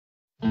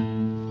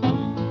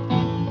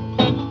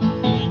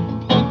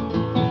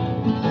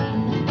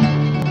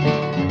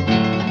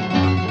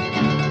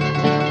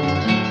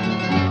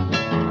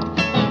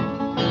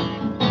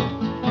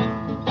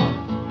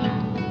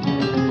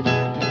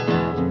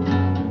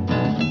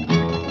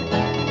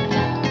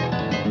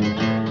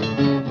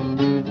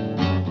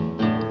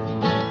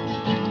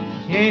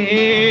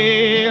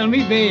Tell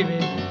me,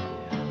 baby,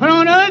 what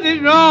on earth is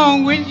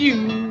wrong with you?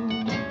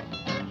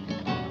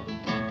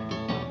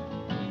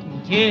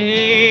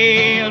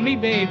 Tell me,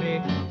 baby,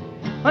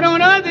 what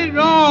on earth is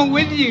wrong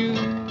with you?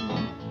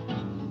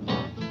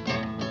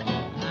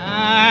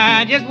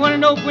 I just want to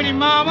know, pretty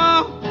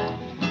mama,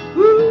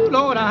 ooh,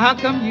 Lord, how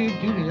come you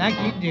do me like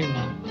you do?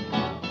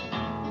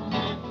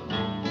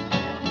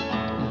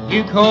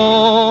 You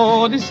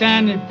called the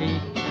Santa Fe,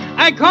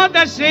 I caught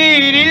that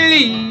city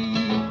leaf.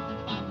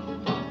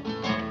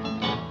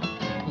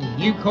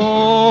 You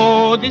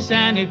called the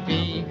Santa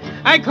Fe,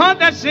 I caught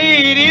that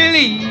city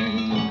leaf.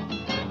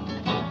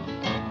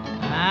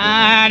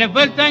 The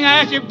first thing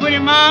I asked you, pretty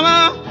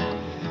mama,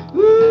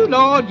 ooh,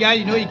 Lord, yeah,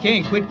 you know you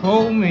can't quit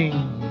for me.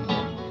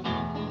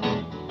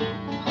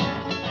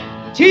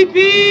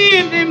 TP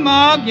and the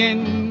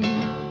Morgan,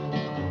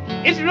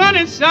 it's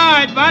running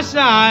side by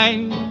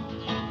side.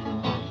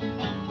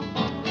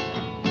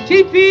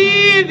 TP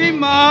and the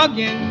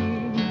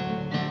Morgan,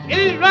 it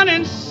is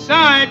running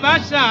side by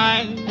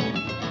side.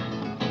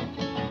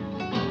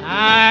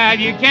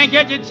 You can't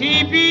get the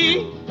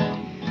TP,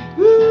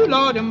 ooh,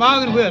 Lord, the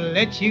Morgan will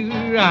let you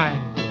ride.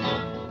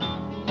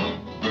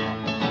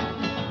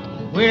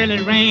 Well,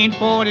 it rained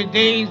 40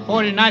 days,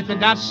 40 nights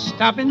without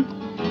stopping.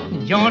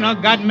 Jonah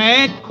got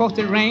mad, 'cause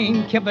the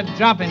rain kept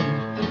a-dropping.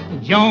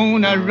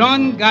 Jonah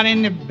run, got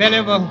in the belly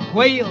of a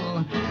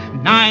whale.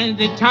 Now's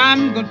the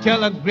time, gonna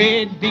tell a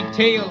great big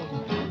tale.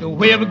 The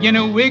whale began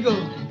to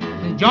wiggle,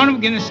 and Jonah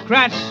began to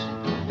scratch.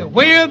 The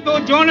whale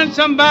thought Jonah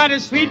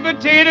somebody's sweet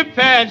potato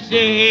patch.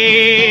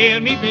 Tell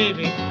me,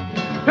 baby,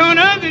 what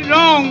nothing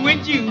wrong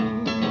with you?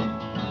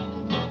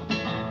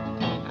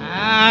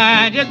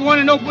 I just want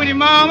to know, pretty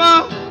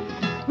mama,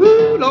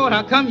 ooh, Lord,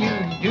 how come you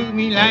do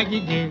me like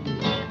you do?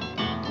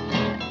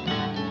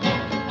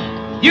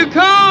 You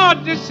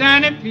caught the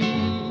Santa Fe,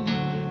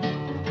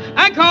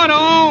 I caught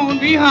on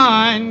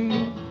behind.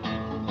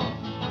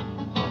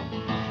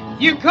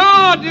 You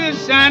caught the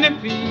Santa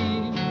Fe,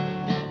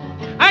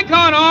 I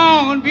caught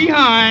on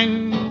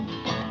behind.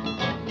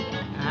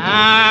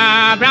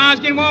 Brown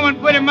skin woman,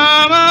 pretty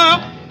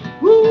mama,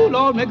 ooh,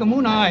 Lord, make a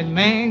moon-eyed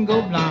man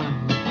go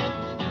blind.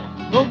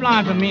 Go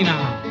blind for me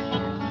now.